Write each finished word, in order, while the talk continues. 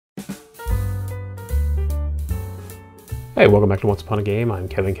Hey, welcome back to Once Upon a Game. I'm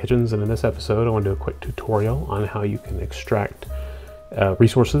Kevin Kitchens, and in this episode I want to do a quick tutorial on how you can extract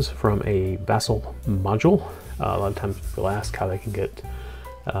resources from a Vassal module. A lot of times people ask how they can get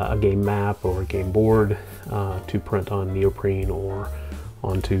a game map or a game board to print on neoprene or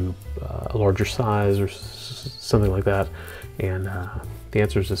onto a larger size or something like that, and the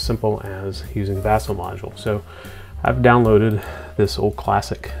answer is as simple as using Vassal module. So I've downloaded this old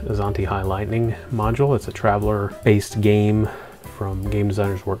classic Azanti High Lightning module. It's a traveler-based game from Game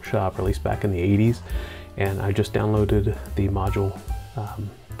Designers Workshop, released back in the 80s. And I just downloaded the module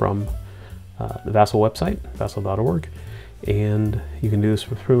from the Vassal website, vassal.org. And you can do this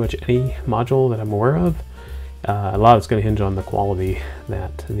with pretty much any module that I'm aware of. A lot of it's going to hinge on the quality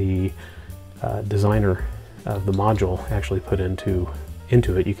that the designer of the module actually put into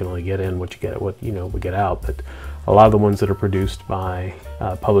it. You can only get in what you get, we get out, but a lot of the ones that are produced by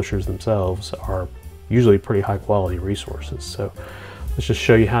publishers themselves are usually pretty high quality resources. So let's just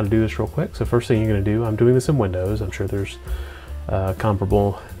show you how to do this real quick. So first thing you're going to do, I'm doing this in Windows. I'm sure there's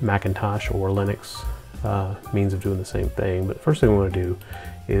comparable Macintosh or Linux means of doing the same thing, but the first thing we want to do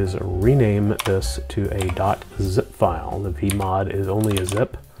is rename this to a .zip file. The vmod is only a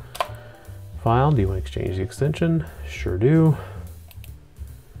zip file. Do you want to exchange the extension? Sure do.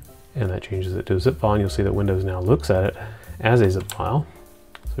 And that changes it to a zip file, and you'll see that Windows now looks at it as a zip file.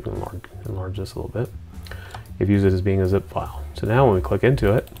 So we can enlarge this a little bit. It views it as being a zip file. So now when we click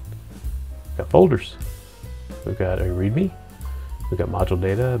into it, we've got folders. We've got a README, we've got module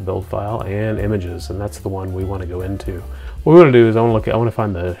data, build file, and images, and that's the one we want to go into. What we want to do is I want to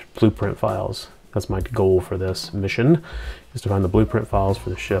find the blueprint files. That's my goal for this mission, is to find the blueprint files for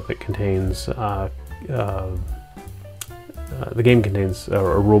the ship. It contains the game contains a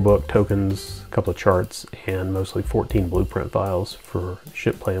rulebook, tokens, a couple of charts, and mostly 14 blueprint files for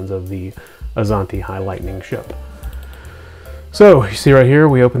ship plans of the Azanti High Lightning ship. So you see right here,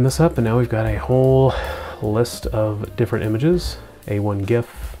 we open this up, and now we've got a whole list of different images: A1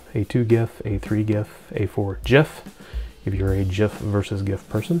 GIF, A2 GIF, A3 GIF, A4 GIF, if you're a GIF versus GIF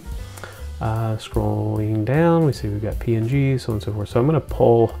person. Scrolling down, we see we've got PNG, so on and so forth. So I'm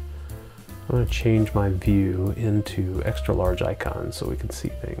going to change my view into extra large icons so we can see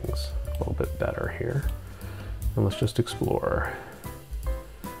things a little bit better here. And let's just explore.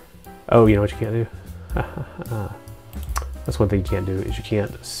 Oh, you know what you can't do? That's one thing you can't do, is you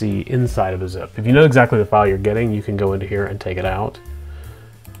can't see inside of a zip. If you know exactly the file you're getting, you can go into here and take it out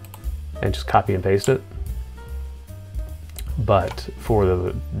and just copy and paste it. But for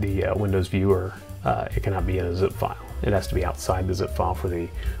the Windows viewer, it cannot be in a zip file. It has to be outside the zip file for the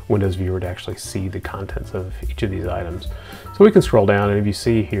Windows viewer to actually see the contents of each of these items. So we can scroll down, and if you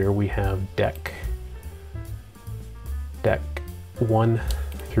see here, we have deck 1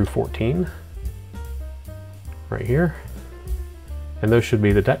 through 14 right here. And those should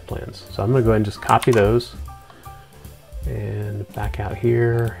be the deck plans. So I'm going to go ahead and just copy those and back out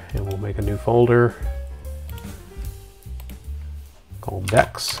here, and we'll make a new folder called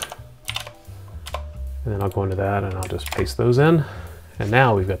decks. And then I'll go into that and I'll just paste those in. And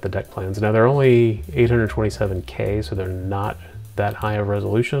now we've got the deck plans. Now they're only 827K, so they're not that high of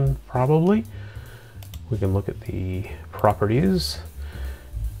resolution, probably. We can look at the properties,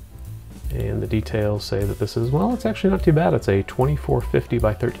 and the details say that this is, well, it's actually not too bad. It's a 2450 by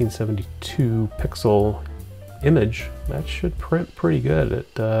 1372 pixel image. That should print pretty good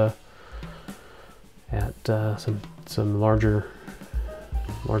at some larger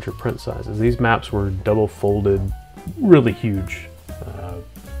print sizes. These maps were double folded, really huge,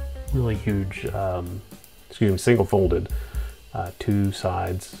 single folded, two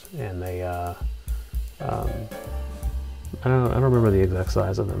sides, and they, I don't remember the exact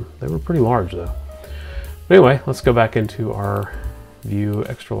size of them. They were pretty large though. But anyway, let's go back into our view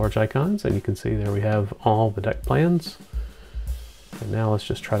extra large icons, and you can see there we have all the deck plans. And now let's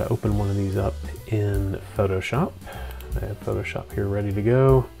just try to open one of these up in Photoshop. I have Photoshop here ready to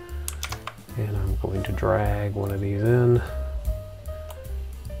go, and I'm going to drag one of these in,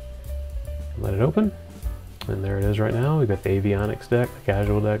 let it open, and there it is right now. We've got the avionics deck, the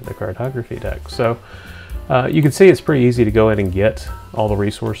casual deck, the cartography deck. So you can see it's pretty easy to go ahead and get all the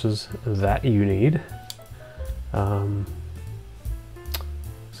resources that you need.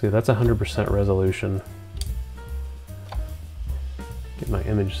 See, that's 100% resolution. Get my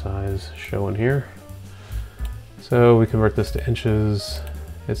image size showing here. So we convert this to inches.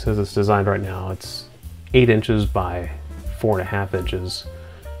 It says it's designed right now. It's 8 inches by 4.5 inches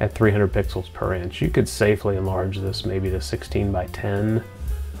at 300 pixels per inch. You could safely enlarge this maybe to 16 by 10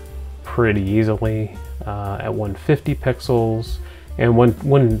 pretty easily. At 150 pixels, And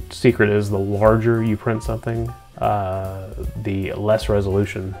one secret is the larger you print something, the less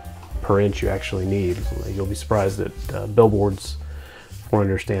resolution per inch you actually need. You'll be surprised that billboards, for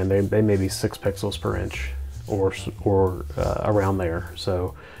understand, they may be 6 pixels per inch or around there.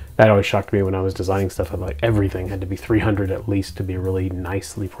 So that always shocked me when I was designing stuff. Like everything had to be 300 at least to be really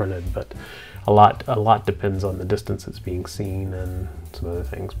nicely printed, but a lot depends on the distance it's being seen and some other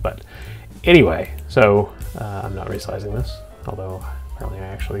things. But anyway, so I'm not resizing this, although apparently I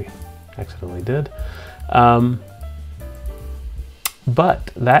actually accidentally did. But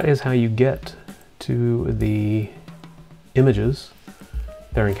that is how you get to the images.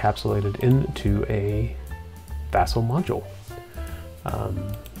 They're encapsulated into a Vassal module.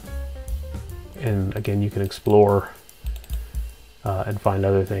 And again, you can explore and find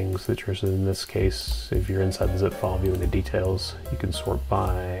other things that you're interested in. In this case, if you're inside the zip file viewing the details, you can sort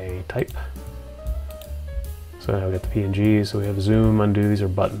by type. So now we got the PNGs, so we have zoom, undo. These are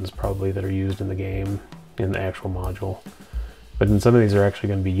buttons probably that are used in the game, in the actual module. But then some of these are actually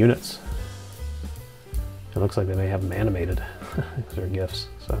going to be units. It looks like they may have them animated. These are GIFs.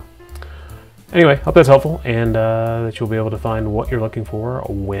 So anyway, hope that's helpful, and that you'll be able to find what you're looking for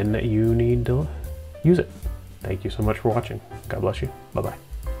when you need to use it. Thank you so much for watching. God bless you. Bye-bye.